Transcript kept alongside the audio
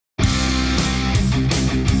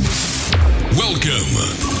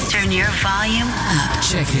Welcome. Turn your volume up.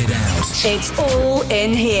 Check it out. It's all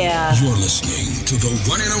in here. You're listening to the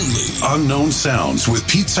one and only Unknown Sounds with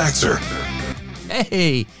Pete Saxer.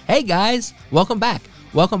 Hey guys, welcome back.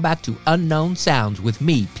 Welcome back to Unknown Sounds with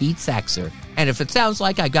me, Pete Saxer. And if it sounds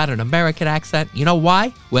like I got an American accent, you know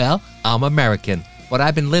why? Well, I'm American. But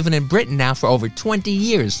I've been living in Britain now for over 20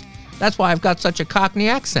 years. That's why I've got such a Cockney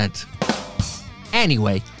accent.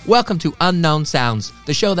 Anyway, welcome to Unknown Sounds,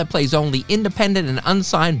 the show that plays only independent and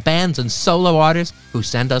unsigned bands and solo artists who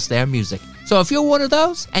send us their music. So if you're one of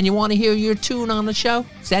those and you want to hear your tune on the show,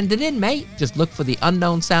 send it in, mate. Just look for the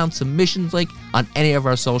Unknown Sound submissions link on any of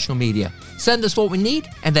our social media. Send us what we need,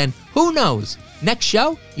 and then who knows? Next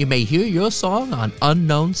show, you may hear your song on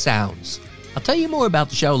Unknown Sounds. I'll tell you more about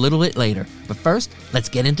the show a little bit later, but first, let's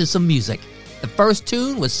get into some music. The first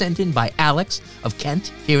tune was sent in by Alex of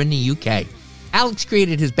Kent here in the UK. Alex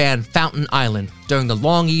created his band Fountain Island during the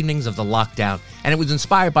long evenings of the lockdown, and it was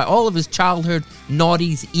inspired by all of his childhood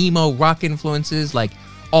noughties emo rock influences like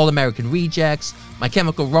All American Rejects, My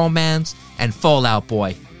Chemical Romance, and Fall Out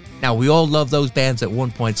Boy. Now, we all love those bands at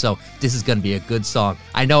one point, so this is going to be a good song.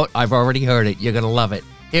 I know it, I've already heard it, you're going to love it.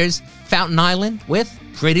 Here's Fountain Island with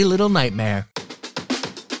Pretty Little Nightmare.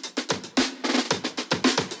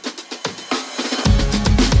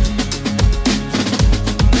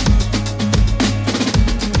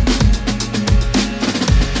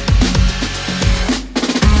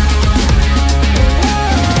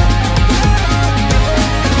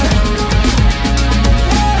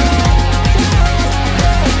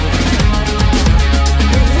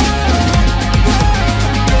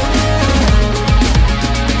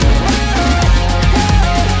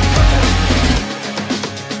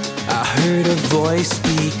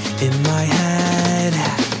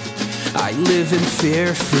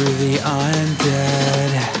 Fear for the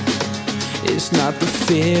undead. It's not the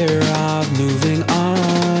fear of moving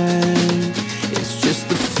on. It's just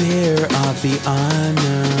the fear of the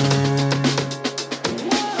unknown.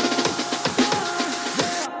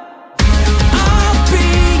 I'll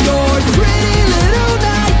be your pretty little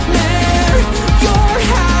nightmare. Your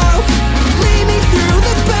house, lead me through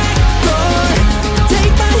the back door.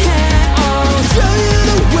 Take my hand, I'll show you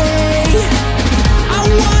the way. I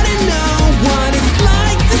wanna know what it's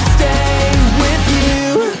like to stay with you.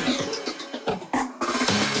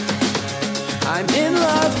 I'm in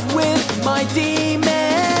love with my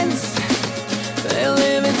demons. They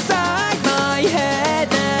live inside my head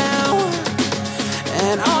now.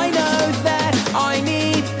 And I know that I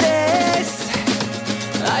need this.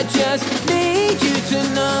 I just need you to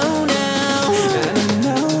know now. And I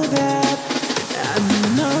know that, I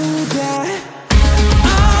know that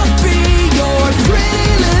I'll be your pretty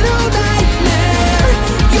little nightmare.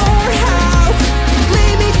 Your house,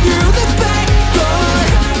 lead me through the back door.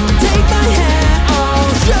 Take my hand,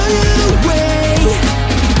 I'll show you the way.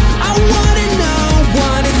 I wanna know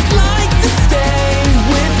what it's like to stay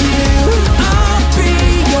with you. I'll be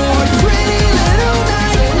your pretty little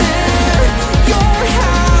nightmare. Your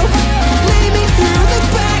house, lead me through the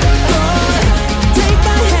back door. Take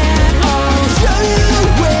my hand, I'll show you the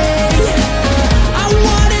way. I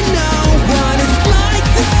wanna know what it's like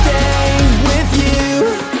to stay with you.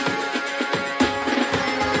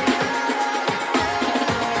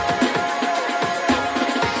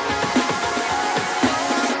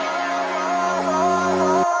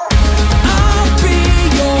 I'll be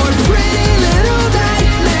your pretty little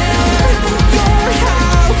nightmare. Your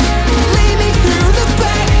house, lead me through the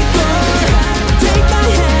back door. Take my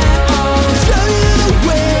hand, I'll show you the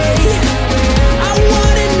way. I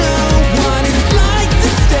wanna know what it's like to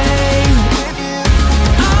stay with you.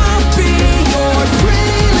 I'll be your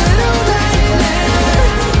pretty little nightmare.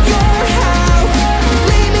 Your house,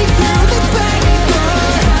 lead me through the back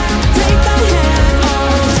door. Take my hand,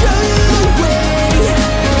 I'll show you the way.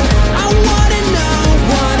 I wanna know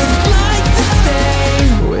what it's like to stay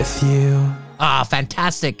with you. Ah,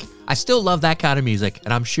 fantastic. I still love that kind of music,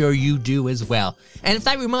 and I'm sure you do as well. And if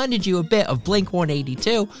that reminded you a bit of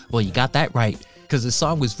Blink-182, well, you got that right, because the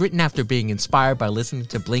song was written after being inspired by listening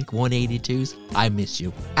to Blink-182's I Miss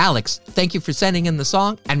You. Alex, thank you for sending in the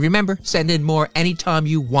song, and remember, send in more anytime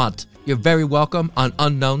you want. You're very welcome on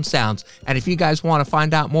Unknown Sounds. And if you guys want to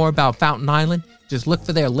find out more about Fountain Island, just look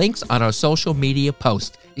for their links on our social media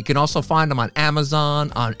post. You can also find them on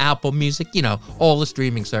Amazon, on Apple Music, you know, all the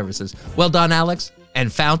streaming services. Well done, Alex,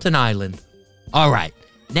 and Fountain Island. All right,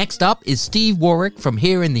 next up is Steve Warwick from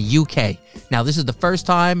here in the UK. Now, this is the first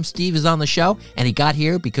time Steve is on the show, and he got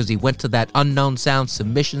here because he went to that Unknown Sounds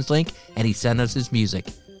submissions link, and he sent us his music.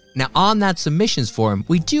 Now, on that submissions forum,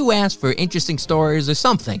 we do ask for interesting stories or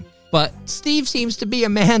something. But Steve seems to be a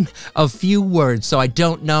man of few words, so I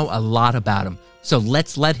don't know a lot about him. So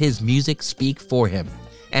let's let his music speak for him.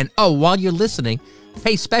 And while you're listening,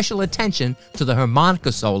 pay special attention to the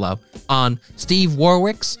harmonica solo on Steve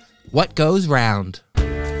Warwick's What Goes Round.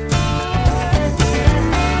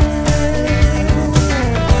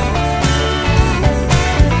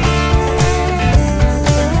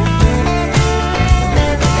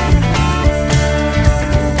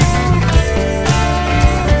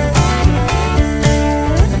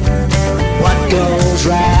 Goes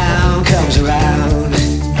round, comes around.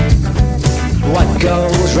 What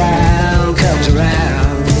goes round, comes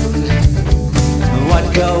around.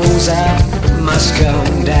 What goes up must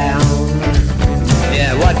come down.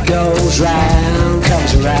 Yeah, what goes round,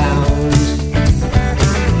 comes around.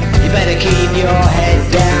 You better keep your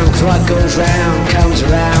head down, 'cause what goes round, comes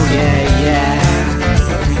around, yeah, yeah.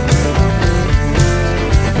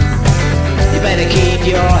 You better keep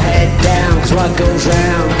your head down, 'cause what goes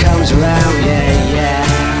round, comes around, yeah, yeah.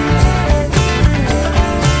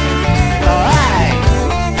 Alright.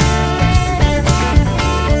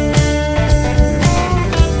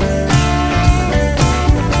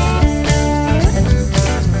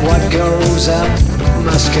 What goes up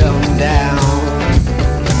must come down.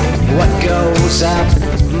 What goes up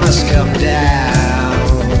must come down.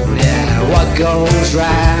 Yeah, what goes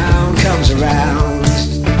round, comes around.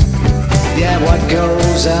 Yeah, what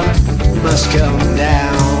goes up must come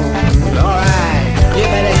down. Alright, you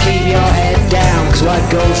better keep your head down, 'cause what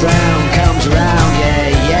goes round comes around, yeah,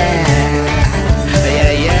 yeah.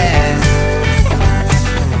 Yeah, yeah.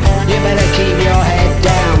 You better keep your head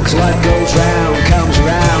down, 'cause what goes round comes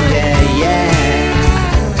around, yeah, yeah.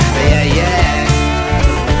 Yeah, yeah.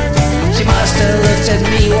 She must have looked at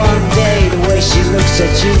me one day the way she looks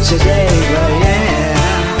at you today, but yeah.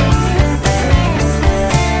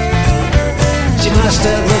 She must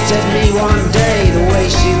have looked at me one day the way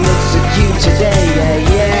she looks at you today, yeah,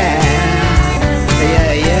 yeah.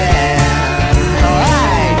 Yeah, yeah.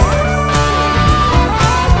 Alright.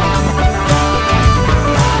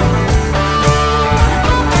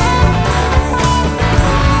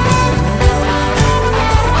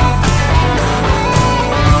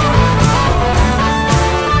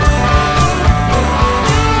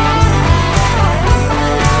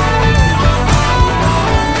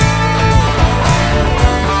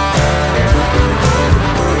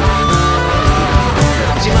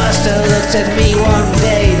 Looked at me one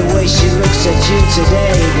day the way she looks at you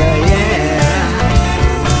today, but yeah.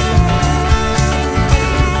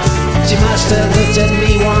 She must have looked at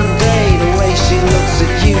me one day the way she looks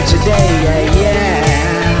at you today, yeah, yeah.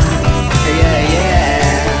 Yeah, yeah.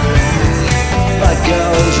 What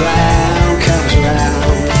goes round comes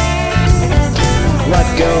around. What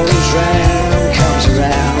goes round comes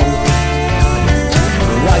around.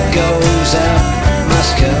 What goes up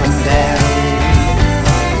must come down.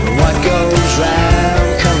 What goes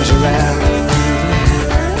round comes around.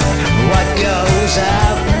 What goes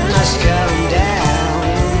up must come down.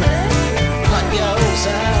 What goes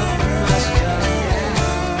up must come down.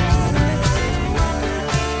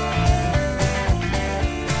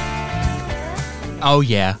 Oh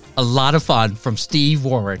yeah, a lot of fun from Steve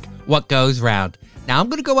Warwick, What Goes Round. Now I'm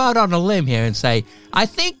going to go out on a limb here and say I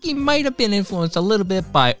think he might have been influenced a little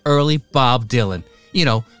bit by early Bob Dylan. You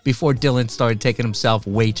know, before Dylan started taking himself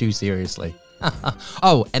way too seriously.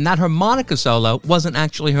 And that harmonica solo wasn't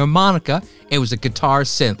actually harmonica, it was a guitar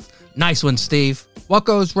synth. Nice one, Steve. What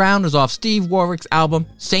Goes Round is off Steve Warwick's album,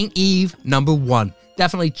 St. Eve #1.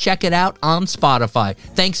 Definitely check it out on Spotify.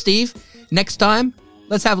 Thanks, Steve. Next time,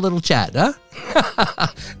 let's have a little chat, huh?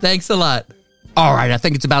 Thanks a lot. All right, I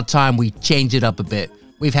think it's about time we change it up a bit.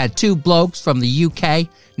 We've had two blokes from the UK.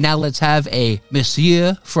 Now let's have a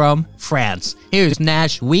monsieur from France. Here's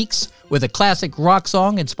Nash Weeks with a classic rock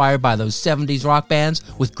song inspired by those 70s rock bands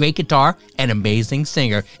with great guitar and amazing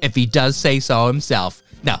singer, if he does say so himself.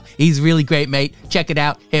 No, he's really great, mate. Check it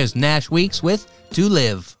out. Here's Nash Weeks with To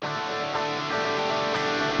Live.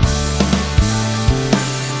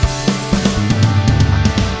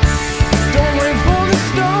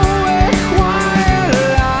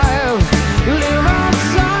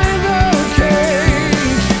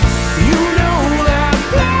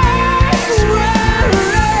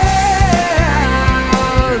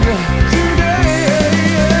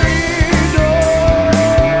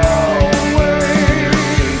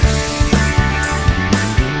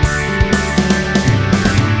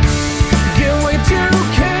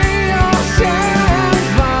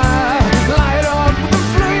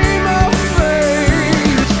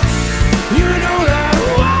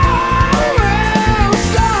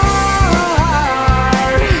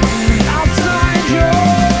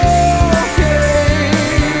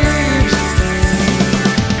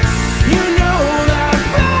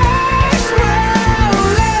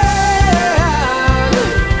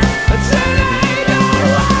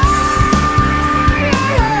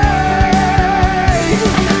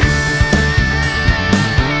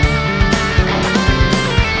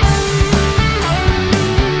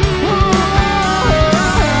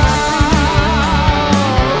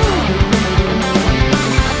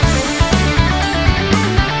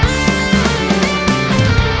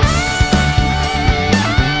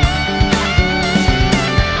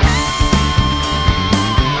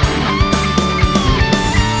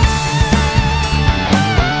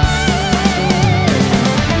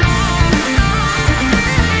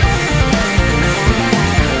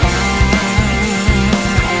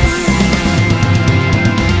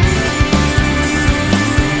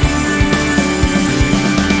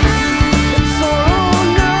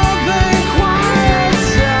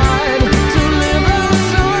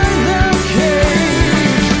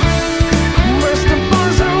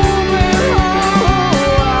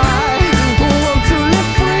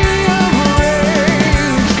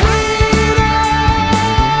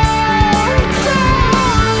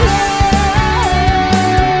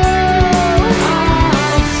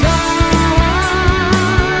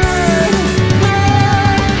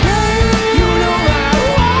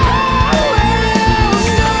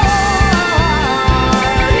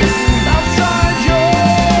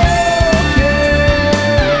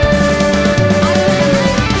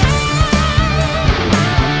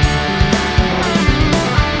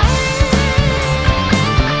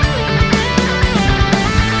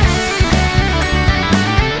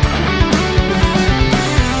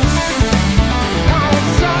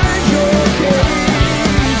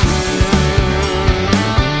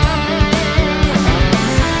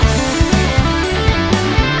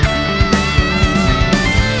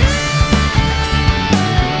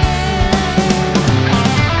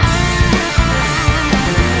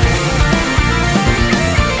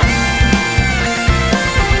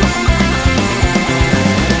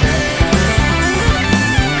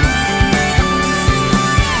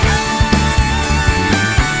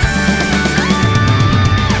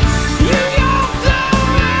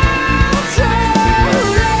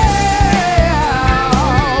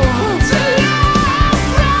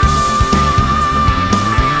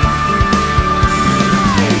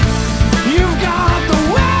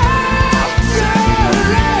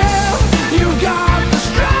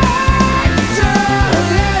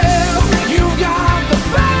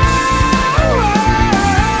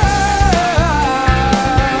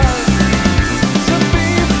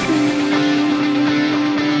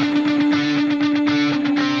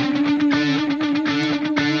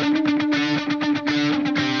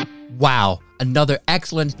 Another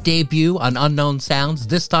excellent debut on Unknown Sounds,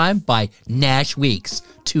 this time by Nash Weeks,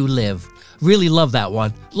 To Live. Really love that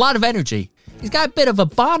one. A lot of energy. He's got a bit of a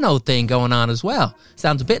Bono thing going on as well.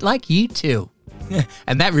 Sounds a bit like you too.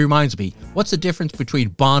 And that reminds me, what's the difference between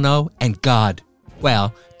Bono and God?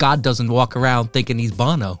 Well, God doesn't walk around thinking he's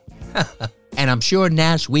Bono. And I'm sure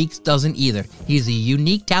Nash Weeks doesn't either. He's a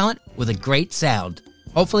unique talent with a great sound.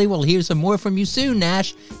 Hopefully we'll hear some more from you soon,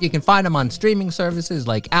 Nash. You can find him on streaming services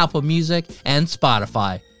like Apple Music and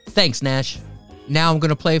Spotify. Thanks, Nash. Now I'm going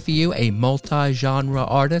to play for you a multi-genre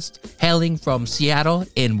artist hailing from Seattle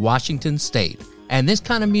in Washington State. And this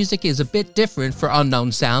kind of music is a bit different for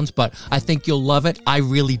Unknown Sounds, but I think you'll love it. I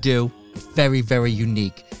really do. Very, very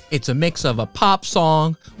unique. It's a mix of a pop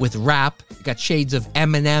song with rap. Got shades of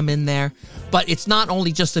Eminem in there. But it's not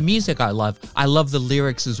only just the music I love the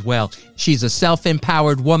lyrics as well. She's a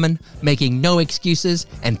self-empowered woman, making no excuses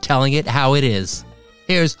and telling it how it is.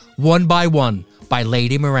 Here's One by One by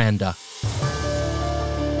Lady Miranda.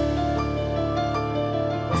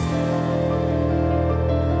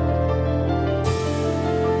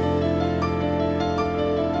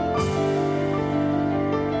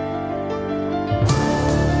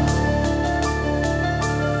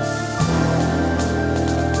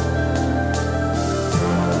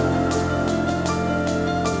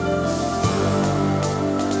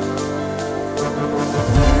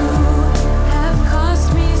 Have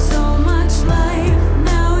cost me so much life.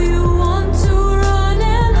 Now you want to run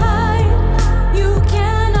and hide. You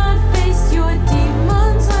cannot face your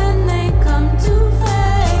demons when they come to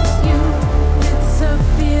face you. It's a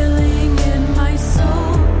feeling in my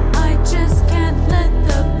soul. I just can't let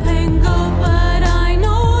the pain go, but I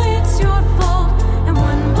know it's your fault. And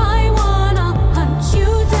one by one I'll hunt you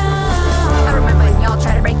down. I remember when y'all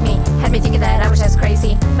tried to break me, had me thinking that I was just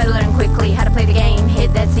crazy. But I learned quickly how to play the game,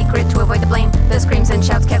 hid that secret to avoid the blame. The screams and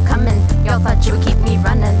shouts kept coming, y'all thought you would keep me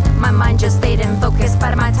running. My mind just stayed in focus,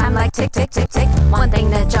 biding my time like tick, tick, tick, tick. One thing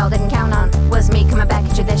that y'all didn't count on was me coming back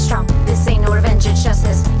at you this strong. This ain't no revenge, it's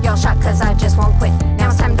justice. Y'all shocked cause I just won't quit. Now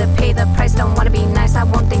it's time to pay the price, don't wanna be nice. I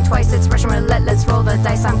won't think twice, it's Russian roulette, let's roll the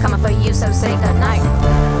dice. I'm coming for you, so say goodnight.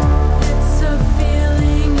 It's a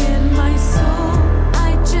feeling in my soul.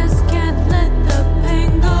 I just can't let the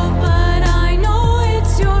pain go, but I know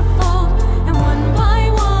it's your fault. And one by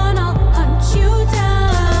one I'll hunt you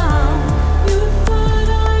down. You thought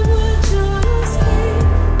I would just leave,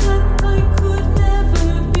 that I could never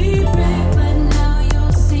be brave. But now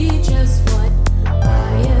you'll see just what I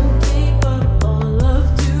am capable of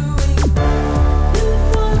doing. You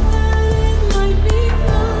thought that it might be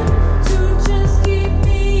fun to just keep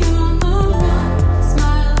me on the run,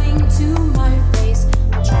 smiling to my face,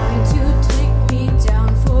 trying to take me down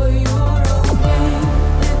for your own gain.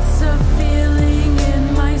 It's a feeling in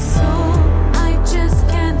my soul. I just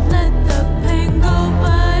can't let the pain go,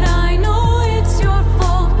 but I know it's your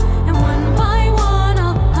fault. And one by one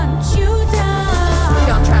I'll hunt you down.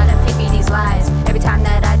 Y'all try to feed me these lies every time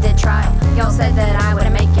that I did try. Y'all said that I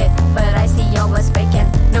wouldn't make it, but I see y'all was faking.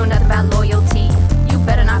 Know nothing about loyalty. You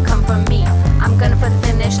better not come for me. I'm gonna put the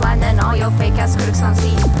finish line, then all your fake ass critics on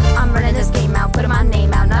see. I'm running this game out, putting my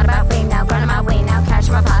name out. Not about fame now, grinding my way now. Cash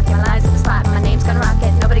in my pocket, my lies in the spot. My name's gonna rock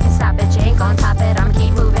it. Nobody can stop it. You ain't gonna top it. I'm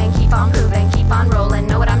keep moving, keep on proving, keep on rolling.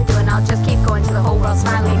 Know what I'm doing? I'll just keep going till the whole world's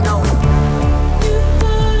smiling. No. You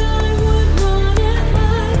thought I would run and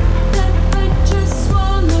hide, that I'd just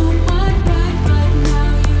swallow my pride. But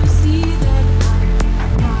now you see that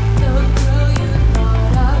I'm not the girl you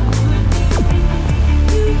thought I would be.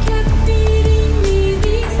 You kept feeding me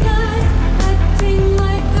these lies, acting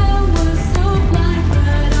like I was so blind.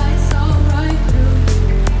 But I saw right through you,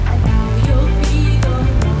 and now you'll be the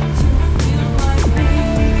one to feel my pain.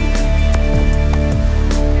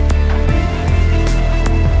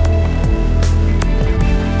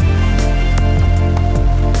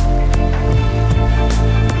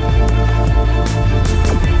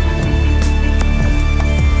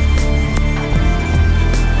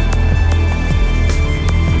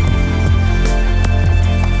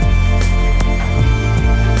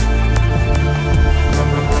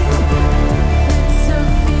 It's a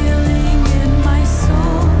feeling in my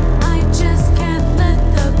soul. I just can't let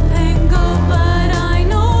the pain go, but I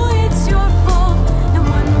know it's your fault. And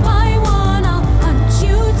one by one I'll hunt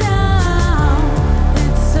you down.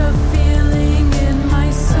 It's a feeling in my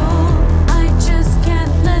soul. I just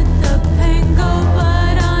can't let the pain go,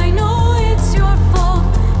 but I know it's your fault.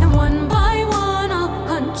 And one by one I'll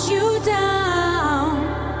hunt you down.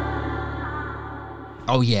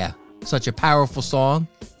 Oh yeah, such a powerful song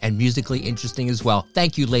and musically interesting as well.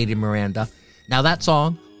 Thank you, Lady Miranda. Now that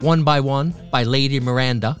song, One by One by Lady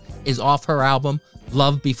Miranda, is off her album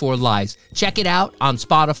Love Before Lies. Check it out on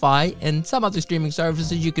Spotify and some other streaming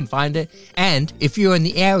services. You can find it. And if you're in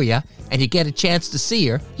the area and you get a chance to see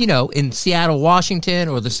her, in Seattle, Washington,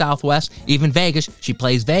 or the Southwest, even Vegas, she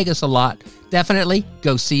plays Vegas a lot, definitely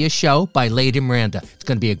go see a show by Lady Miranda. It's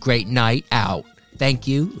going to be a great night out. Thank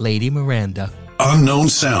you, Lady Miranda. Unknown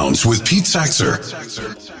Sounds with Pete Saxer.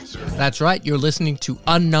 That's right. You're listening to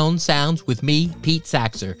Unknown Sounds with me, Pete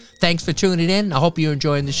Saxer. Thanks for tuning in. I hope you're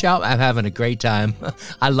enjoying the show. I'm having a great time.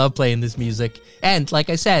 I love playing this music. And like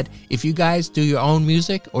I said, if you guys do your own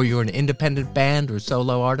music or you're an independent band or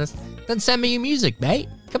solo artist, then send me your music, mate.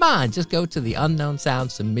 Come on, just go to the Unknown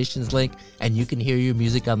Sounds submissions link and you can hear your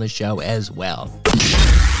music on the show as well.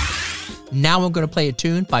 Now I'm going to play a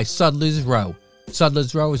tune by Sudler's Row.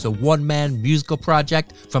 Sudler's Row is a one-man musical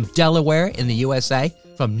project from Delaware in the USA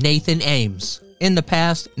from Nathan Ames. In the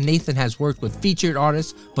past, Nathan has worked with featured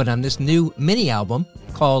artists, but on this new mini-album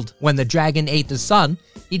called When the Dragon Ate the Sun,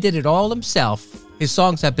 he did it all himself. His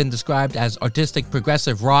songs have been described as artistic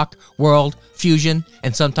progressive rock, world, fusion,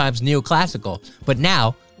 and sometimes neoclassical. But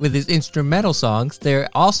now, with his instrumental songs, they're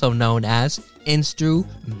also known as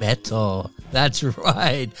instrumental. That's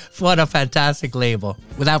right. What a fantastic label.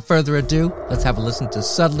 Without further ado, let's have a listen to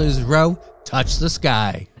Sudler's Row, Touch the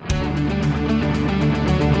Sky.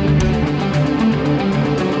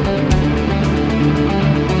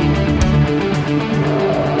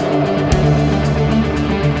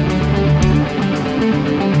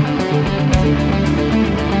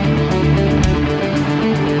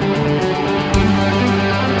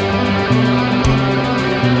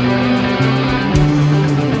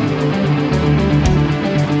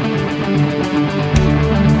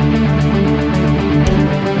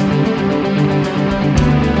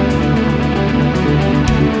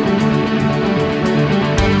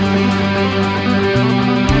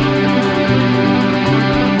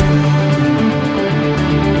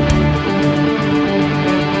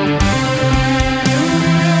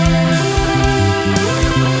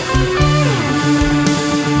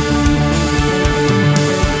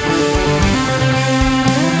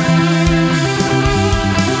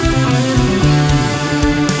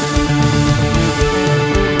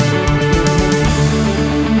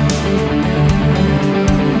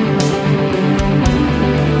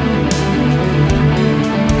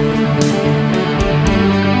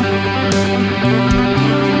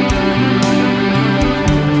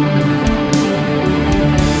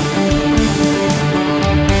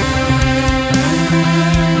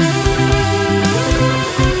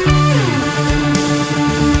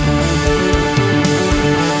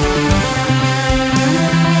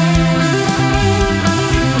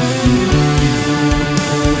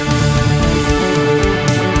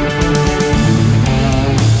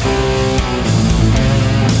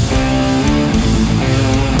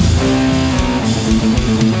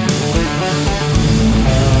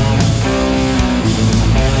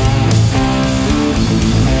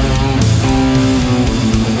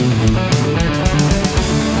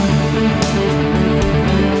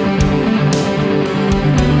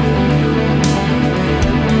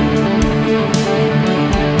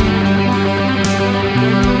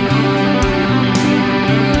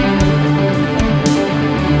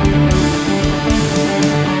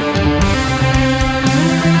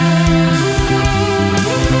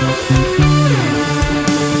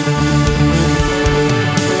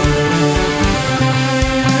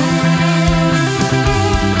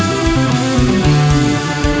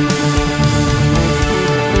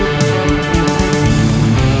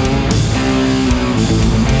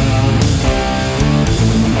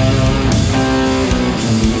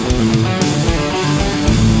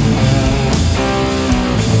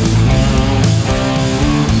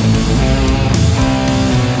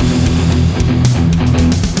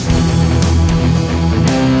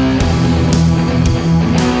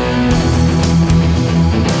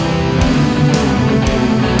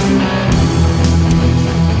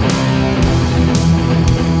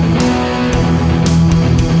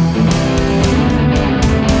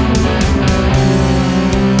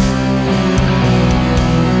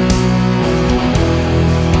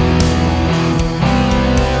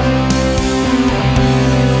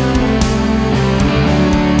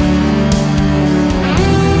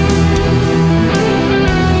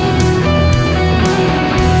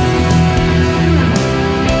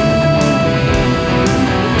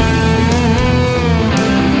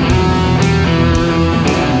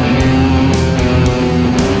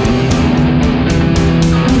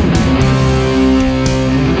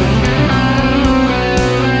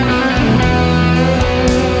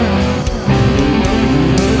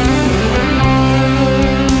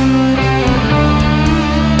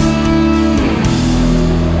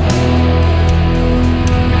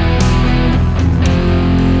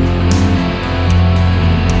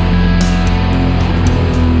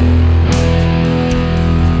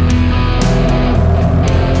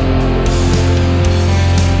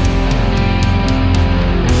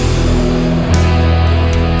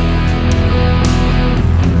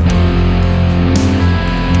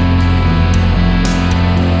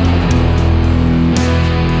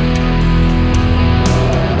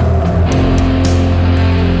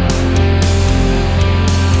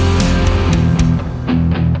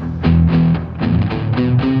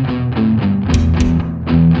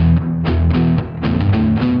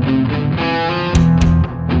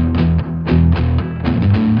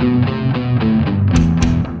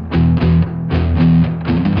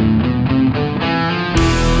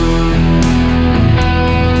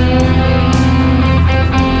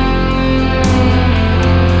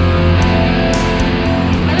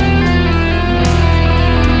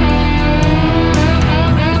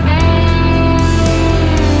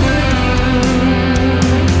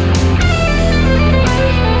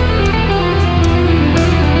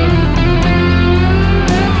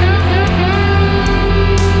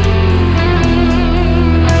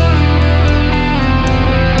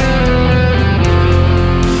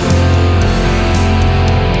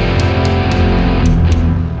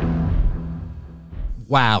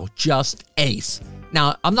 just ace.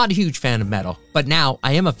 Now, I'm not a huge fan of metal, but now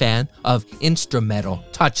I am a fan of instrumental.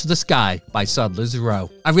 Touch the Sky by Sudler's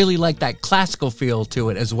Row. I really like that classical feel to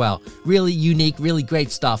it as well. Really unique, really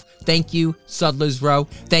great stuff. Thank you, Sudler's Row.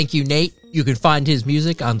 Thank you, Nate. You can find his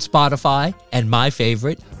music on Spotify and my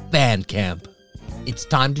favorite, Bandcamp. It's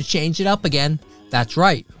time to change it up again. That's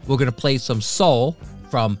right, we're going to play some soul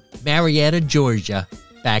from Marietta, Georgia,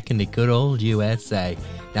 back in the good old USA.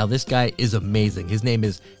 Now, this guy is amazing. His name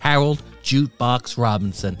is Harold Jukebox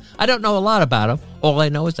Robinson. I don't know a lot about him. All I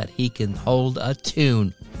know is that he can hold a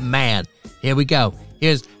tune. Man, here we go.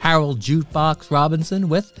 Here's Harold Jukebox Robinson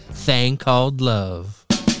with Thing Called Love.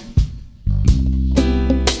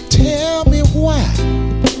 Tell me why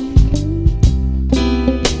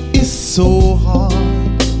it's so hard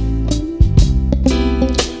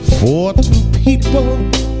for two people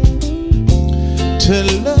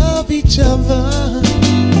to love each other.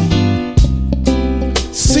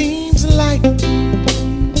 Seems like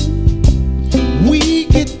we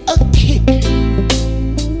get a kick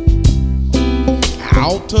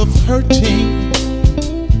out of hurting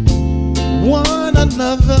one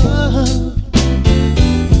another.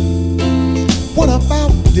 What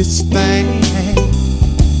about this thing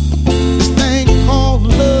called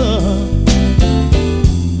love?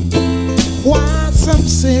 Why some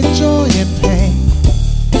say joy and pain?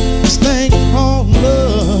 This thing called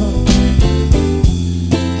love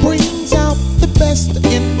brings out the best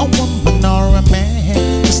in a woman or a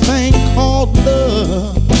man. This thing called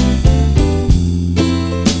love.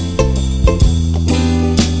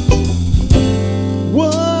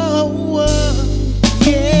 Whoa, whoa,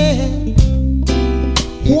 yeah.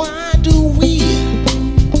 Why do we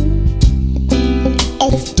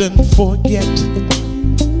often forget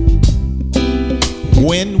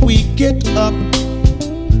when we get up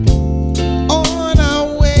on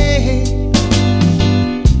our way?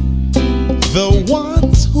 The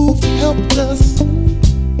ones who've helped us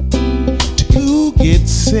to get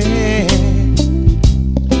set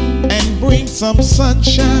and bring some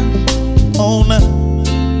sunshine on a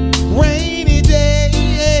rainy day.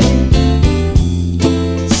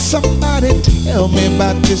 Somebody tell me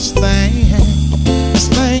about this thing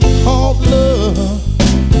called love.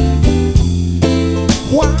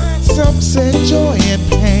 Why some say joy and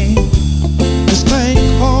pain? This thing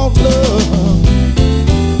called love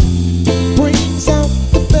brings out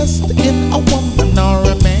the best in a woman or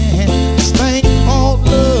a man. This thing called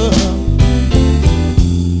love.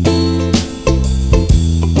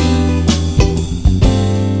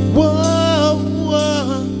 Whoa,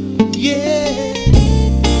 whoa, yeah.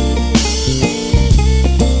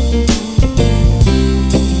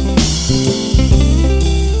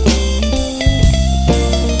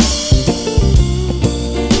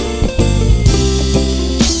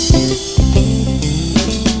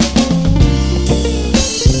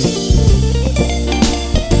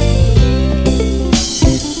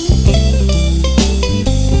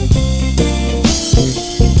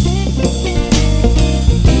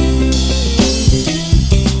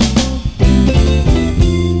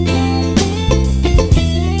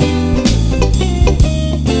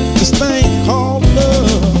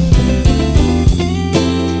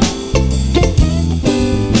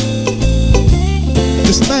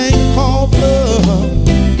 This thing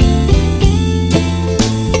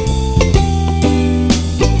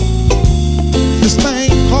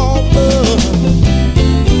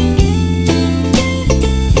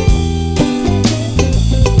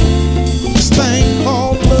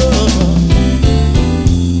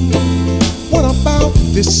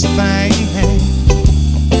called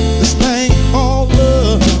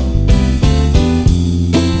love.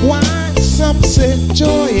 Why some say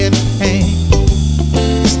joy and pain?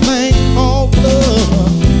 This thing called love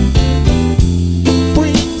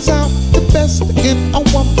brings out the best in a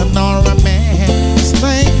woman or a man. This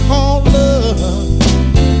thing called love.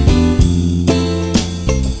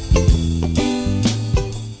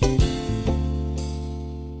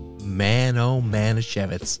 Man, oh man,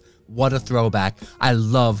 Manischewitz. What a throwback. I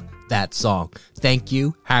love that song. Thank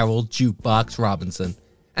you, Harold Jukebox Robinson.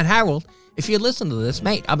 And Harold, if you listen to this,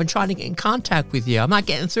 mate, I've been trying to get in contact with you. I'm not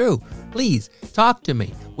getting through. Please, talk to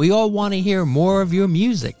me. We all want to hear more of your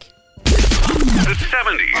music. The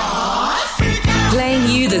 70s. Playing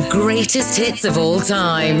you the greatest hits of all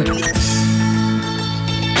time.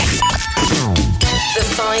 The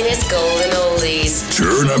finest golden oldies.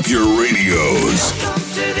 Turn up your radios. Welcome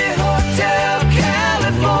to the Hotel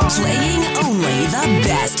California. Playing only the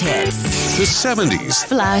best hits. The 70s.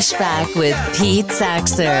 Flashback with Pete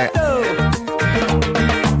Saxer.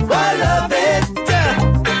 I love it.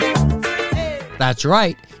 That's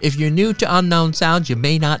right. If you're new to Unknown Sounds, you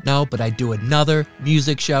may not know, but I do another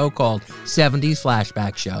music show called 70s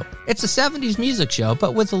Flashback Show. It's a 70s music show,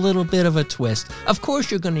 but with a little bit of a twist. Of course,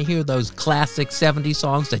 you're going to hear those classic 70s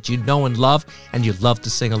songs that you know and love, and you'd love to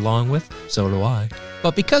sing along with. So do I.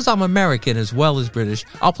 But because I'm American as well as British,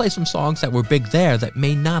 I'll play some songs that were big there that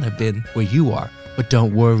may not have been where you are. But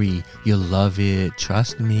don't worry, you'll love it,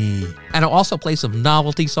 trust me. And I'll also play some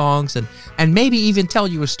novelty songs and maybe even tell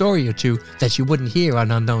you a story or two that you wouldn't hear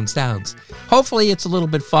on Unknown Sounds. Hopefully it's a little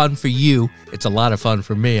bit fun for you. It's a lot of fun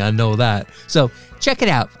for me, I know that. So check it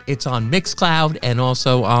out. It's on Mixcloud and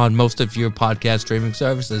also on most of your podcast streaming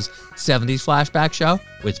services. 70s Flashback Show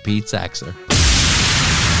with Pete Saxer.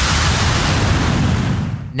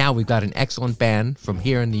 Now we've got an excellent band from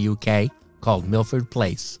here in the UK called Milford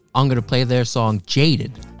Place. I'm going to play their song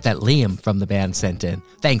Jaded that Liam from the band sent in.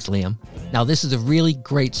 Thanks, Liam. Now, this is a really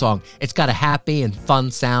great song. It's got a happy and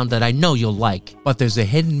fun sound that I know you'll like, but there's a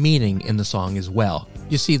hidden meaning in the song as well.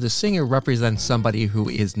 You see, the singer represents somebody who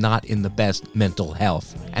is not in the best mental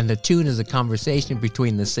health, and the tune is a conversation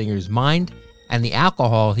between the singer's mind and the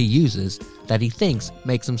alcohol he uses that he thinks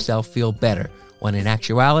makes himself feel better, when in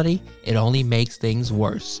actuality, it only makes things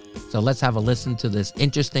worse. So let's have a listen to this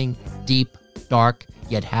interesting, deep, dark,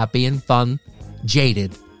 yet happy and fun,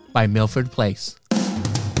 Jaded by Milford Place. You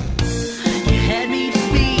had me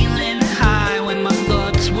feeling high when my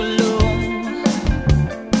thoughts were low.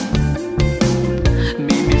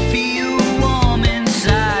 Made me feel warm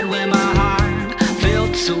inside when my heart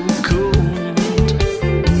felt so cold.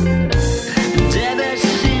 And ever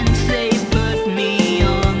since they put me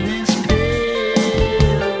on this pill,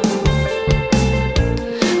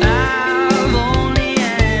 I've only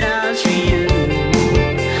had eyes for you.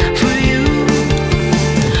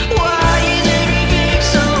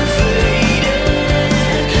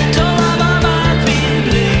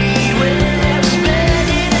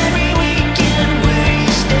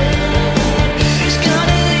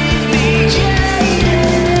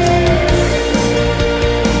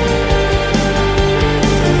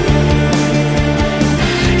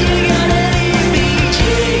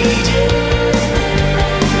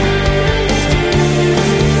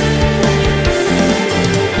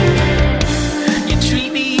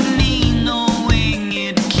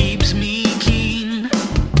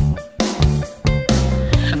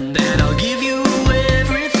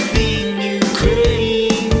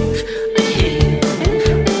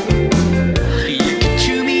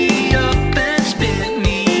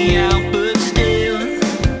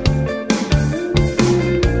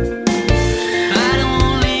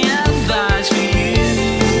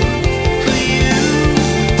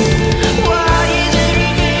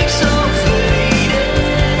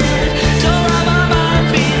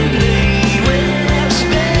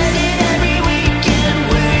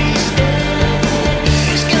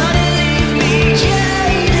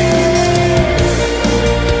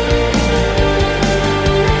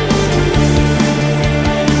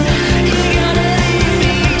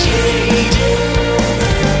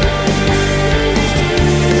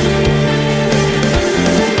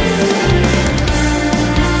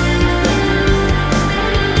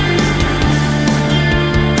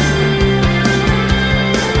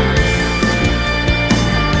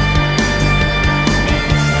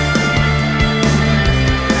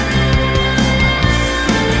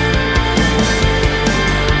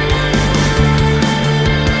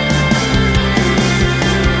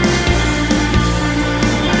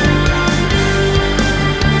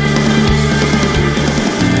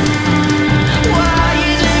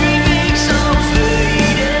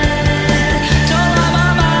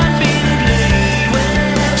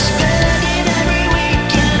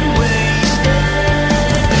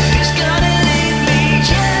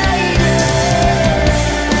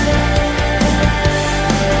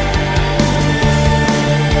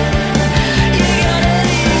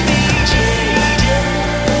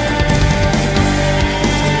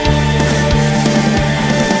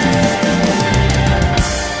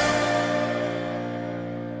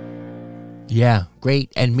 Yeah,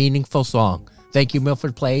 great and meaningful song. Thank you,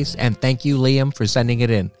 Milford Place, and thank you, Liam, for sending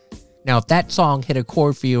it in. Now, if that song hit a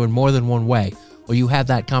chord for you in more than one way, or you have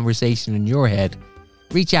that conversation in your head,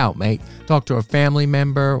 reach out, mate. Talk to a family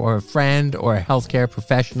member or a friend or a healthcare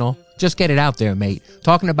professional. Just get it out there, mate.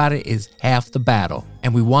 Talking about it is half the battle,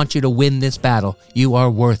 and we want you to win this battle. You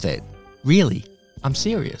are worth it. Really, I'm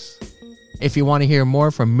serious. If you want to hear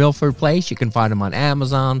more from Milford Place, you can find them on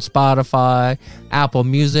Amazon, Spotify, Apple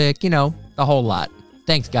Music, the whole lot.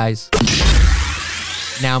 Thanks, guys.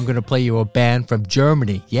 Now I'm going to play you a band from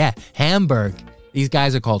Germany. Yeah, Hamburg. These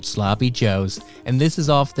guys are called Sloppy Joes, and this is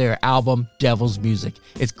off their album Devil's Music.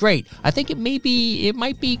 It's great. I think it might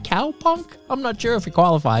be cowpunk. I'm not sure if it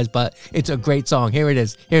qualifies, but it's a great song. Here it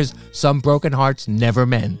is. Here's Some Broken Hearts Never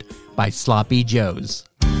Mend by Sloppy Joes.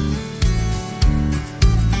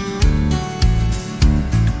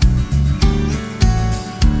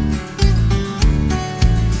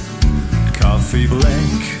 Coffee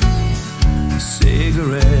blank,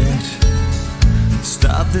 cigarette.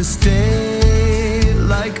 Start this day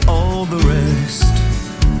like all the rest.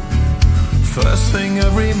 First thing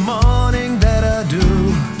every morning that I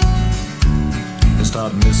do is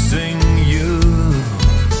start missing you.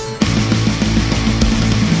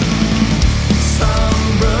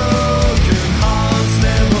 Some broken hearts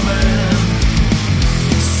never mend.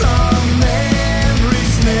 Some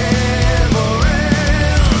memories never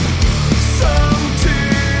end. Some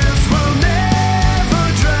tears will never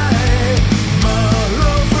dry. My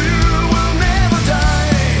love for you will never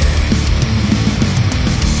die.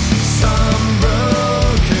 Some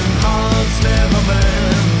broken hearts never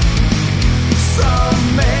mend. Some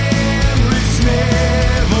memories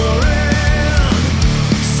never end.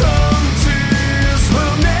 Some tears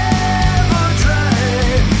will never dry.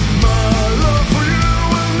 My love for you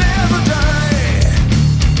will never die.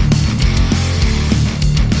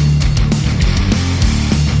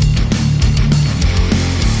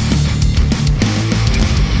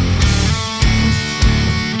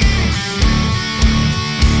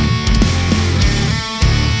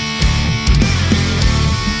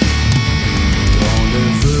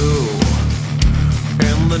 Rendezvous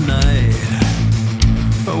in the night,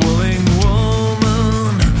 a willing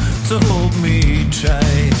woman to hold me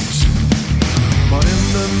tight. But in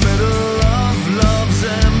the middle of love's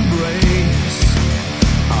embrace,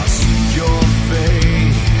 I see your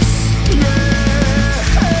face. Yeah.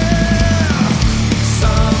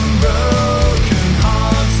 Some broken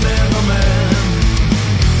hearts never mend.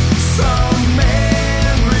 Some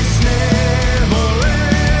memories never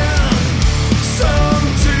end. Some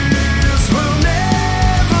tears will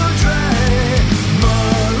never dry.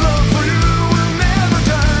 My love for you will never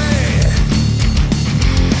die.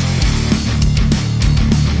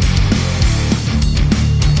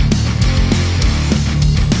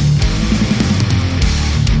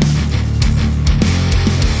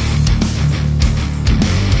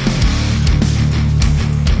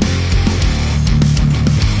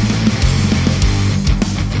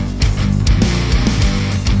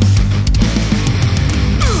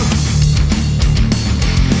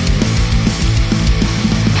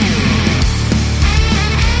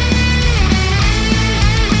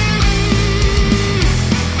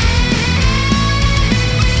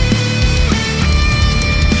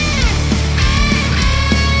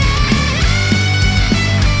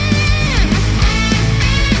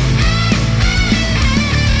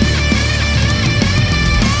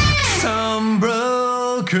 Some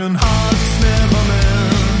broken hearts never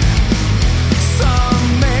mend.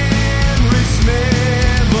 Some memories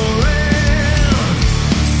never end.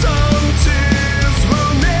 Some tears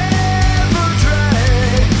will never dry.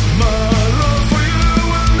 My love for you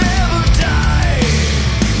will never die.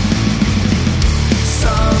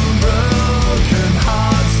 Some broken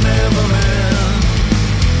hearts never mend.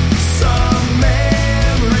 Some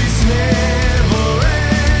memories never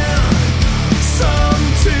end. Some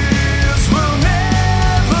tears will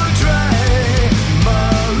never dry. My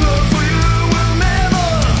love for you will never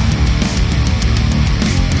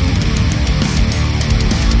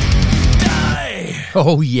die.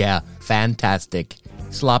 Oh yeah, fantastic.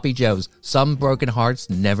 Sloppy Joes, Some Broken Hearts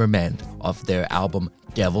Never Mend, off their album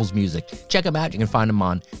Devil's Music. Check them out. You can find them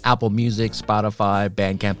on Apple Music, Spotify,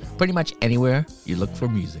 Bandcamp, pretty much anywhere you look for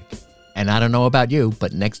music. And I don't know about you,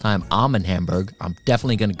 but next time I'm in Hamburg, I'm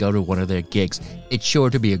definitely going to go to one of their gigs. It's sure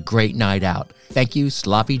to be a great night out. Thank you,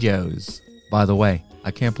 Sloppy Joes. By the way,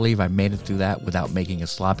 I can't believe I made it through that without making a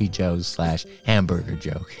Sloppy Joes / hamburger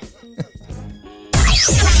joke.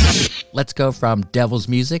 Let's go from Devil's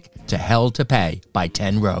Music to Hell to Pay by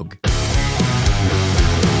 10 Rogue.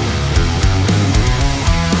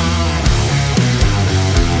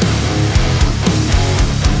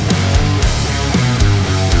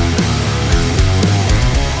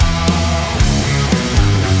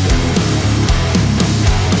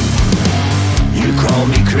 You call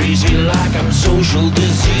me crazy like I'm social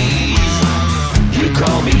disease. You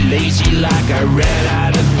call me lazy like I ran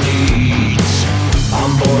out of needs.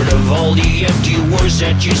 I'm bored of all the empty words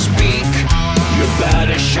that you speak. You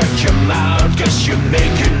better shut your mouth, 'cause you're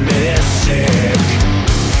making me sick.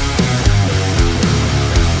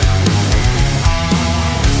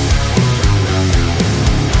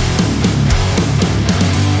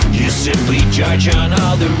 You say simply judge on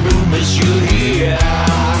all the rumors you hear.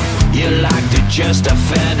 You like to just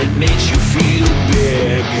offend, it makes you feel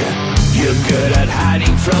big. You're good at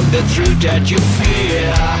hiding from the truth that you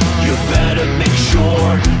fear. You better make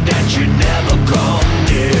sure that you never come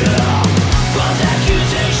near. False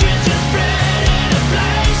accusations are spread in a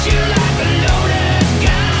place you like a loaded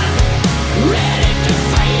gun, ready to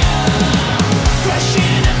fire,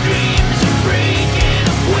 crushing of dreams and breaking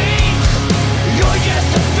of wings. You're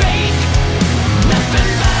just a fake,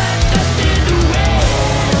 nothing but dust in the wind.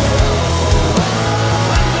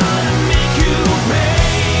 I'm gonna make you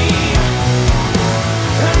pay.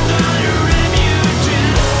 I'm gonna ram you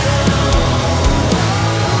down.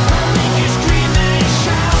 I'll make you scream and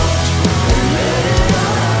shout.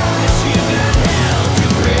 Yes, you got hell to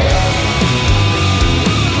pay.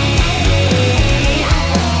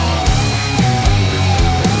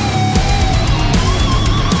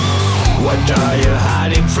 What are you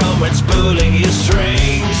hiding from what's pulling your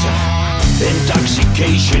strings?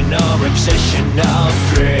 Intoxication or obsession of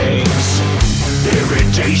drinks,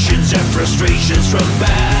 irritations and frustrations from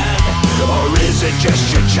bad, or is it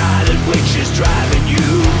just your childhood which is driving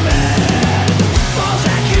you mad? False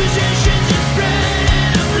accusations are spread in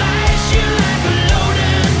a place you like a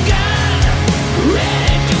loaded gun,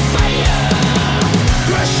 ready to fire,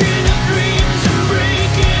 crushing of dreams and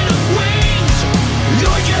breaking of wings.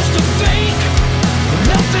 You're just a fake,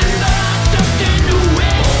 nothing but dust in the wind.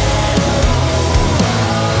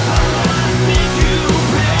 I'm gonna make you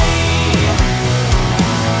pay.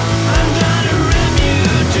 I'm gonna ram you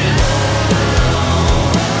down.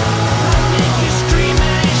 I'll make you scream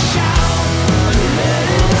and shout.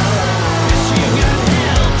 Yes, you got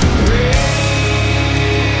hell to pay.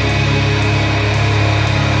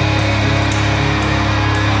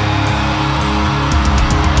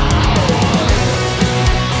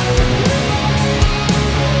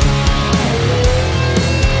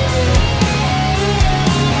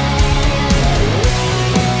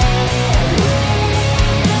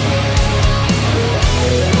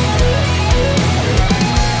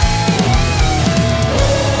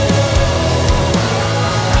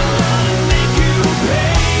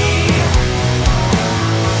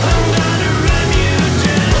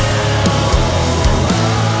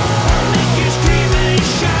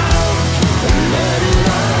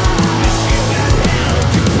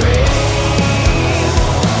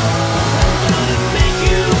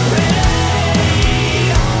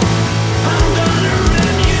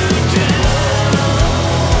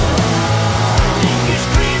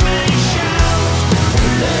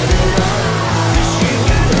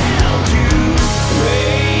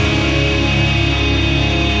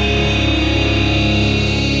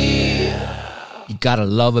 Gotta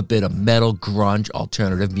love a bit of metal, grunge,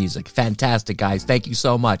 alternative music. Fantastic, guys. Thank you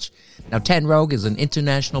so much. Now, Ten Rogue is an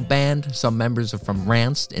international band. Some members are from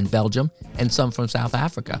Ranst in Belgium and some from South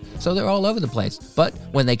Africa. So they're all over the place. But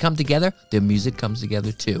when they come together, their music comes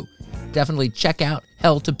together too. Definitely check out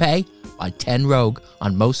Hell to Pay by Ten Rogue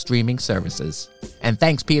on most streaming services. And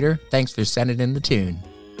thanks, Peter. Thanks for sending in the tune.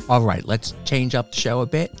 All right, let's change up the show a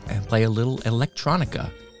bit and play a little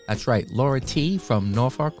electronica. That's right, Laura T. from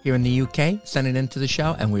Norfolk here in the UK sent it into the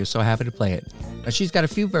show, and we're so happy to play it. Now, she's got a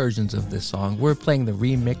few versions of this song. We're playing the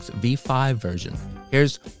remix V5 version.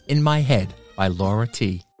 Here's In My Head by Laura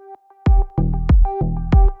T.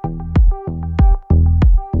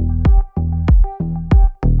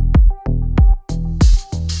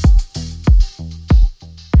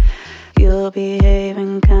 You're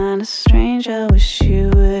behaving kinda strange. I wish you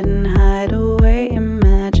wouldn't hide away.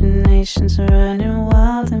 Imagination's running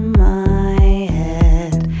wild in my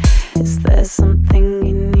head. Is there something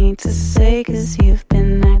you need to say? 'Cause you've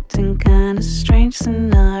been acting kinda strange.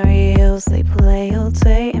 Scenarios they play all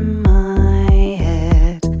day in my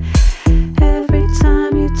head. Every time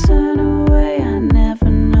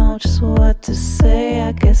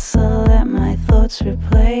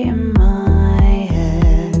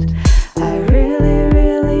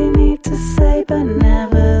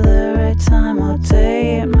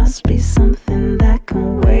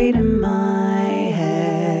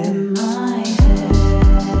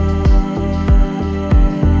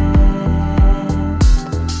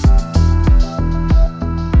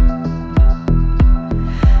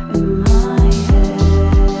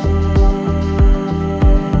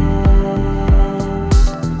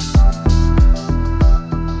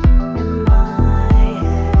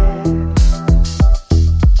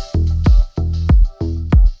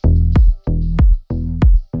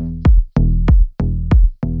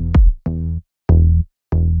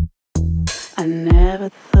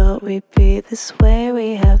we be this way?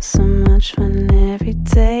 We have so much fun every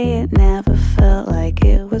day. It never felt like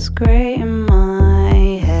it was great in my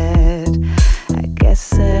head. I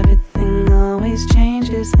guess everything always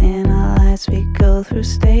changes in our lives. We go through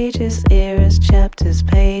stages, eras, chapters,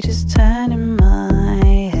 pages turn in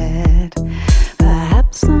my head.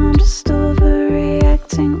 Perhaps I'm just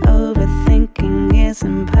overreacting, overthinking is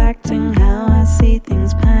impacting how I see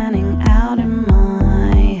things panning out in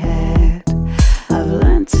my head. I've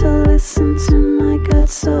learned to listen to my gut,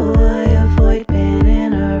 so I avoid being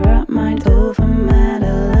in a rut. Mind over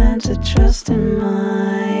matter, learn to trust in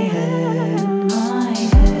my head. My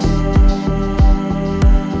head.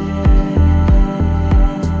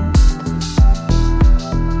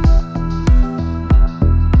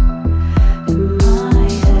 In my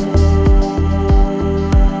head. In my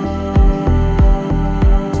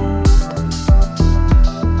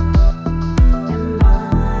head. In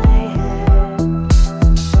my head.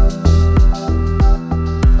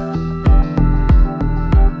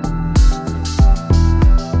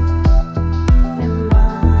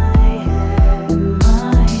 In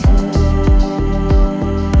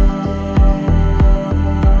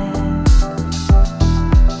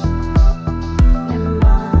my head. In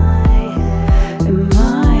my head. In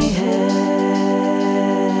my head.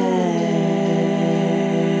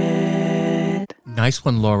 Nice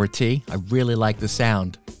one, Laura T. I really like the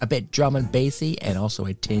sound. A bit drum and bassy and also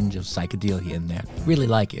a tinge of psychedelia in there. Really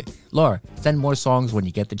like it. Laura, send more songs when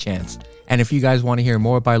you get the chance. And if you guys want to hear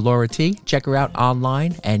more by Laura T, check her out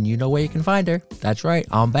online and you know where you can find her. That's right,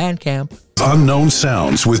 on Bandcamp. Unknown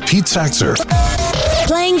Sounds with Pete Saxer.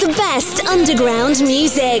 Playing the best underground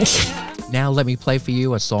music. Now let me play for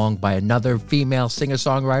you a song by another female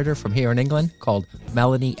singer-songwriter from here in England called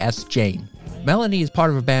Melanie S. Jane. Melanie is part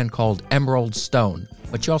of a band called Emerald Stone,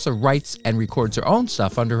 but she also writes and records her own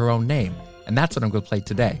stuff under her own name, and that's what I'm going to play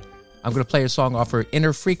today. I'm going to play a song off her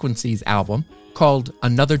Inner Frequencies album called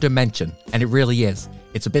Another Dimension, and it really is.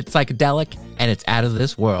 It's a bit psychedelic, and it's out of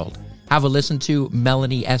this world. Have a listen to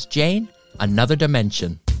Melanie S. Jane, Another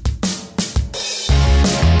Dimension.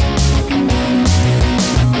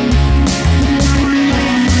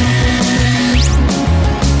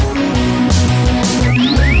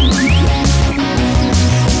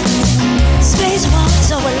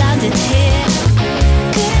 Spacewalks over London here.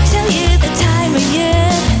 Couldn't tell you the time of year.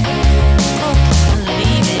 Oh, can't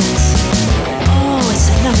believe it. Oh, it's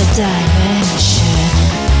another dimension.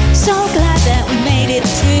 So glad that we made it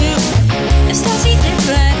through. It's totally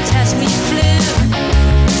different as we flew.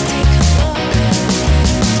 Let's take a look.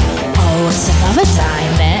 Oh, it's another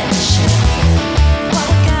dimension. What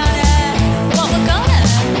we're gonna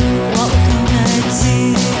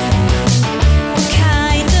do? We're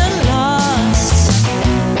kinda lost.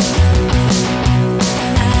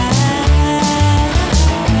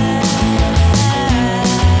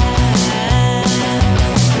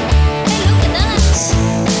 Hey, look at us.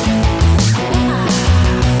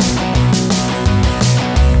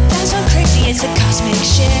 That's so crazy, it's a cosmic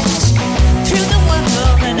shift. Through the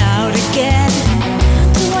wormhole and out again.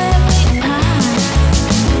 To where we are.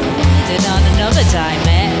 Landed on another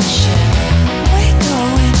dimension. We're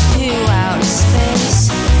going through outer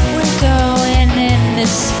space. We're going in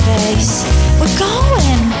this space. We're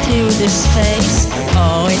going through this space.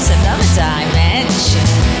 Oh, it's another dimension.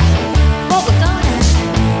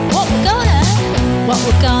 What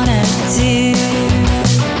we're gonna do?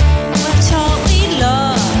 We're totally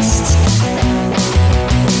lost.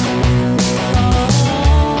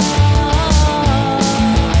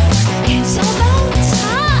 It's about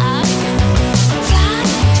time.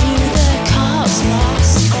 Flying through the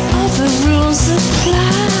cosmos. All the rules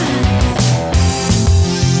apply.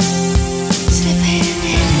 Slipping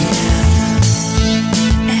in and out.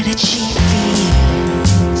 Energy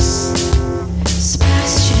fields.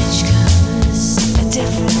 Spice change colors at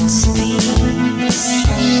different speeds.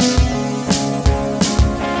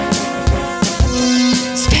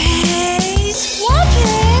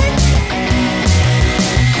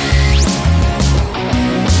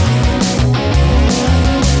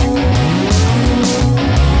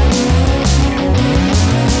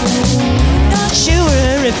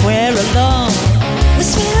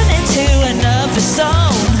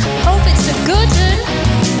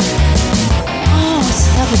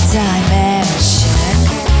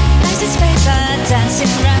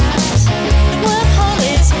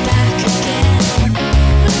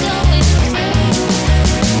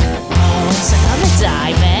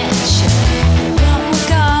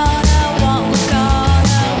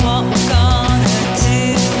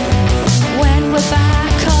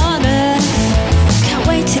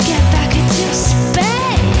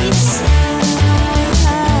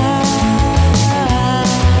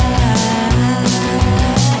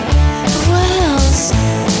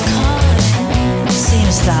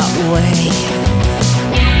 way.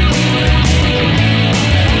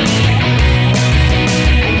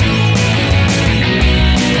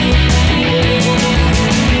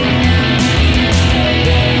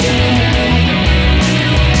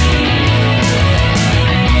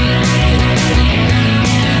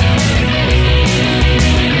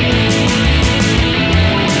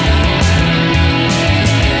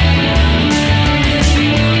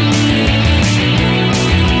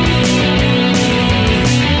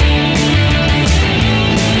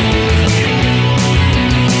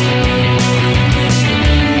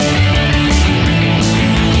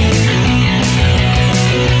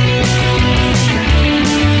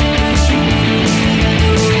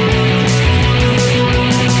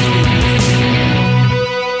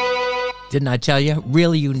 Didn't I tell you?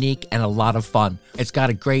 Really unique and a lot of fun. It's got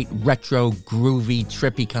a great retro, groovy,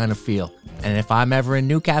 trippy kind of feel. And if I'm ever in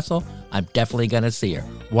Newcastle, I'm definitely going to see her.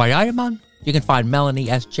 Why I am on? You can find Melanie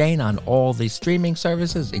S. Jane on all the streaming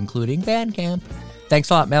services, including Bandcamp.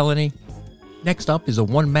 Thanks a lot, Melanie. Next up is a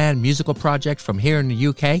one-man musical project from here in the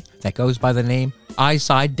UK that goes by the name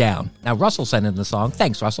Side Down. Now, Russell sent in the song.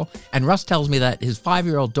 Thanks, Russell. And Russ tells me that his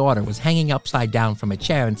 5-year-old daughter was hanging upside down from a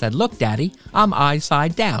chair and said, "Look, Daddy, I'm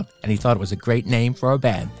Side Down." And he thought it was a great name for a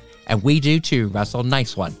band. And we do too, Russell.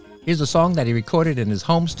 Nice one. Here's a song that he recorded in his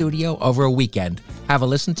home studio over a weekend. Have a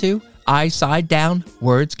listen to Side Down,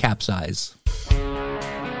 Words Capsize.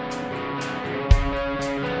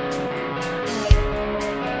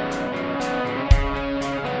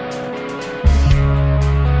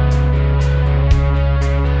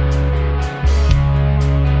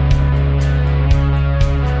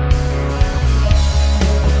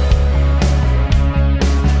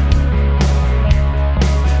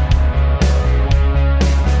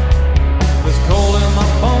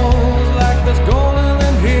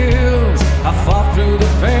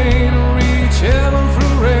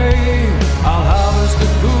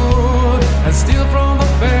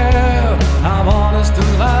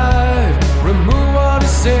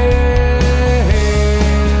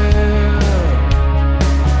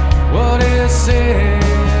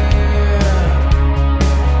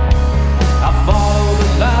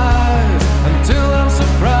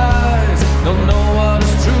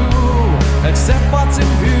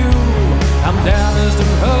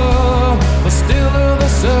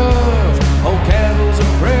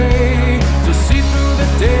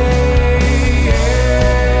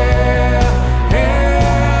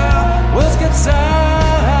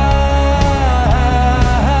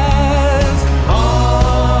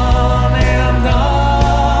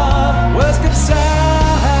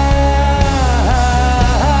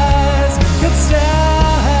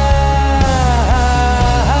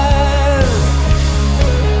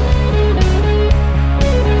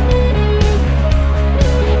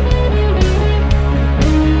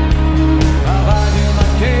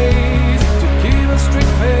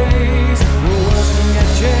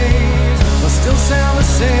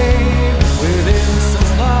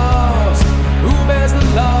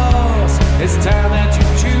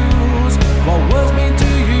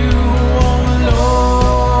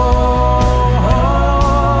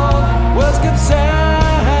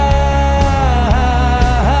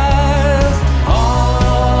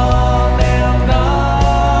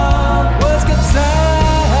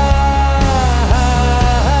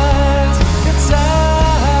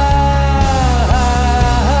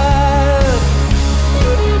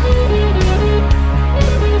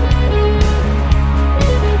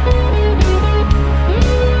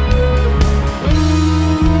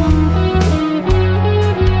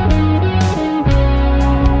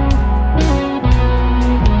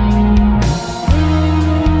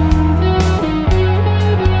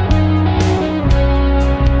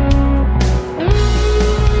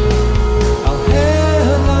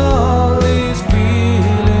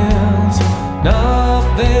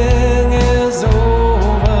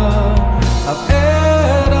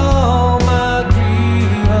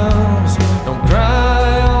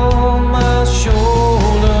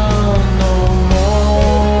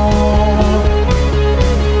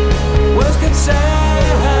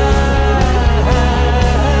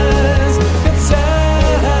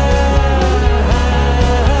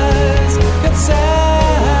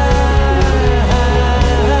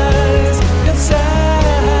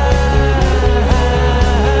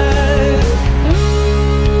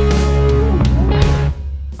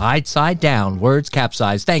 Side Down, Words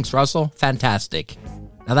Capsize. Thanks, Russell. Fantastic.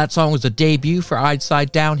 Now, that song was a debut for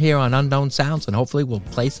Side Down here on Unknown Sounds, and hopefully we'll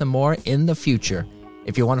play some more in the future.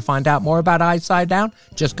 If you want to find out more about Side Down,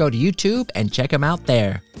 just go to YouTube and check them out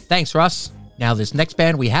there. Thanks, Russ. Now, this next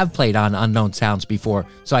band we have played on Unknown Sounds before,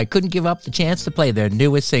 so I couldn't give up the chance to play their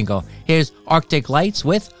newest single. Here's Arctic Lights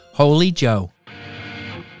with Holy Joe.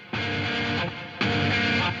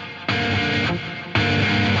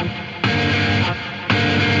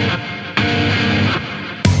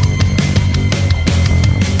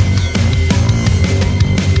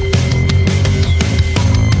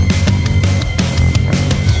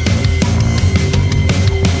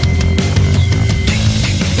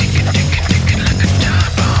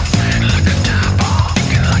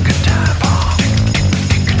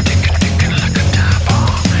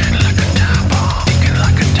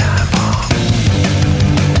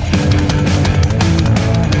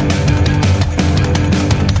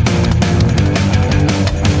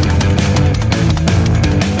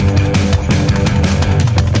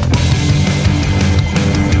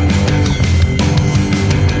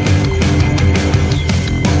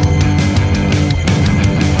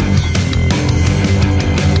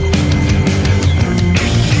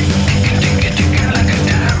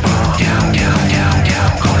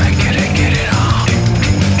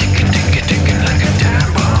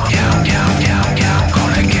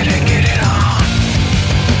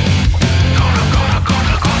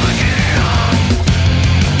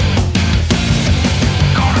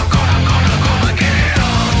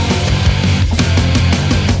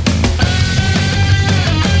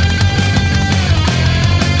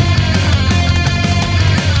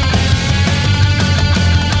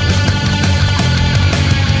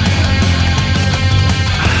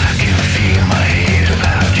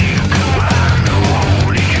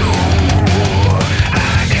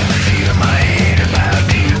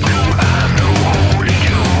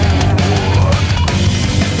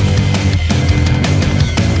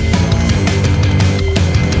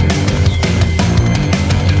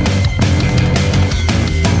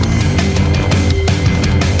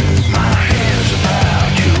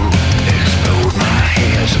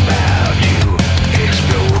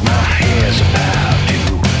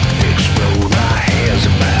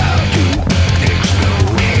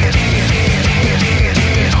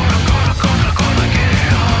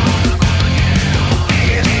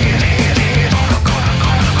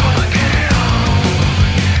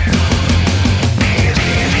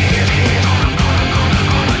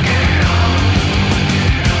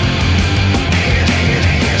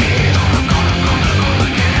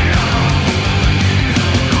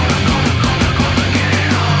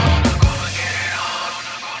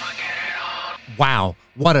 Wow,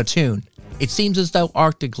 what a tune. It seems as though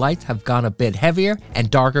Arctic Lights have gone a bit heavier and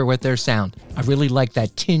darker with their sound. I really like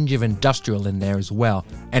that tinge of industrial in there as well.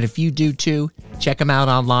 And if you do too, check them out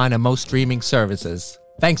online on most streaming services.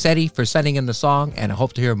 Thanks, Eddie, for sending in the song, and I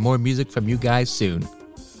hope to hear more music from you guys soon.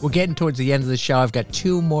 We're getting towards the end of the show. I've got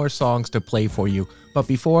 2 more songs to play for you. But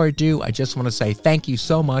before I do, I just want to say thank you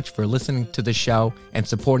so much for listening to the show and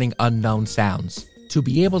supporting Unknown Sounds. To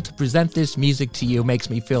be able to present this music to you makes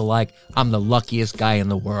me feel like I'm the luckiest guy in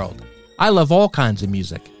the world. I love all kinds of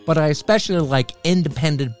music, but I especially like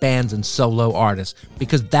independent bands and solo artists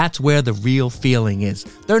because that's where the real feeling is.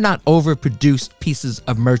 They're not overproduced pieces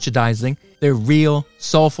of merchandising. They're real,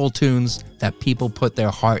 soulful tunes that people put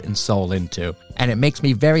their heart and soul into. And it makes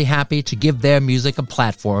me very happy to give their music a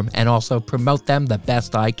platform and also promote them the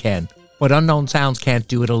best I can. But Unknown Sounds can't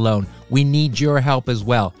do it alone. We need your help as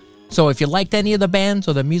well. So if you liked any of the bands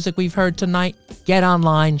or the music we've heard tonight, get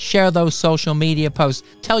online, share those social media posts,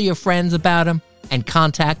 tell your friends about them, and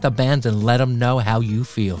contact the bands and let them know how you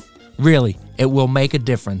feel. Really, it will make a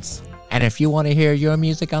difference. And if you want to hear your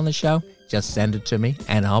music on the show, just send it to me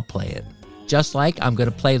and I'll play it. Just like I'm going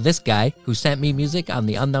to play this guy who sent me music on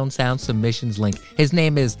the Unknown Sound submissions link. His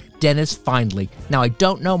name is Dennis Findley. Now, I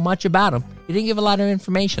don't know much about him. He didn't give a lot of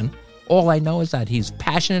information. All I know is that he's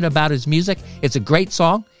passionate about his music. It's a great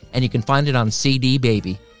song, and you can find it on CD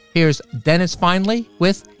Baby. Here's Dennis Findley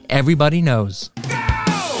with Everybody Knows.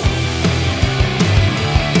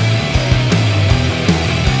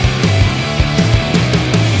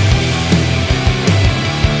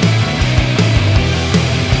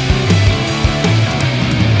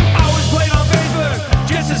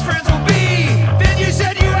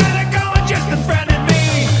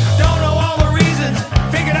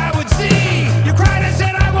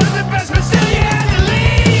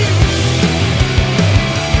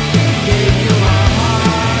 Gave you my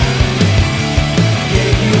heart.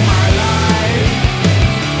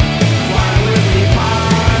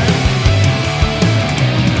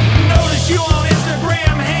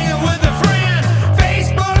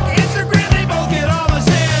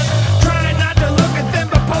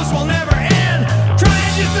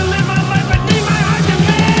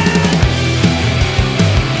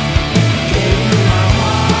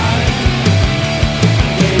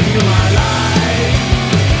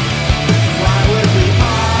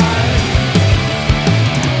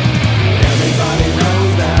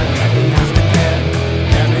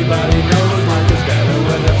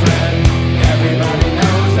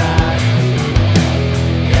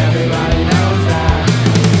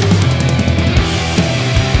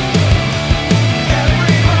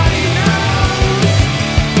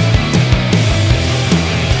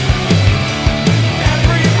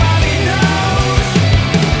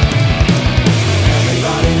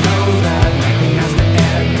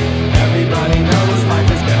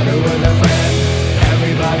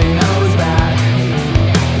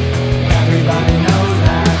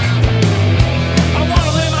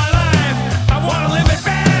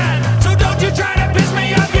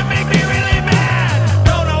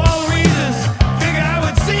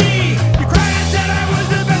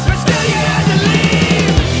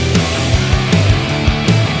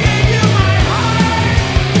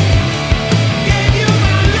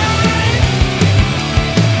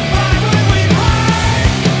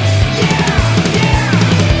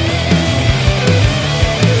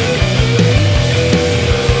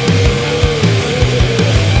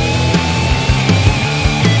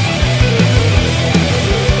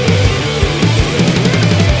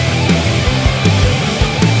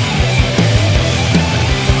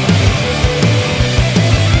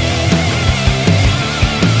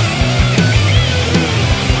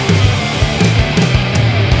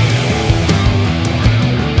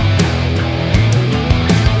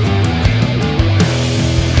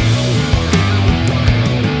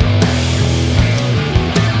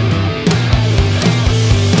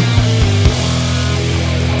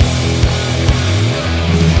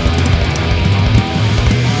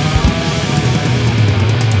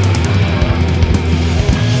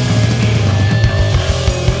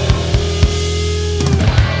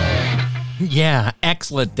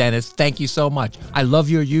 Excellent, Dennis. Thank you so much. I love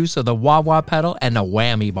your use of the wah-wah pedal and the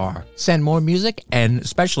whammy bar. Send more music and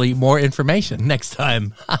especially more information next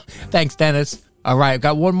time. Thanks, Dennis. All right, I've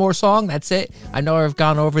got one more song. That's it. I know I've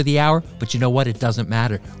gone over the hour, but you know what? It doesn't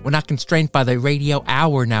matter. We're not constrained by the radio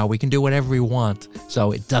hour now. We can do whatever we want,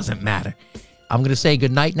 so it doesn't matter. I'm going to say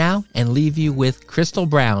goodnight now and leave you with Crystal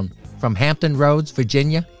Brown from Hampton Roads,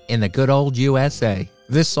 Virginia, in the good old USA.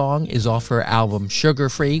 This song is off her album Sugar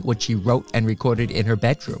Free, which she wrote and recorded in her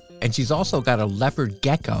bedroom. And she's also got a leopard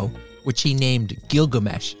gecko, which she named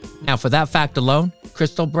Gilgamesh. Now, for that fact alone,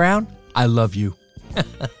 Crystal Brown, I love you.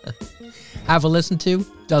 Have a listen to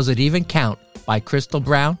Does It Even Count by Crystal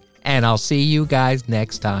Brown, and I'll see you guys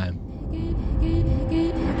next time.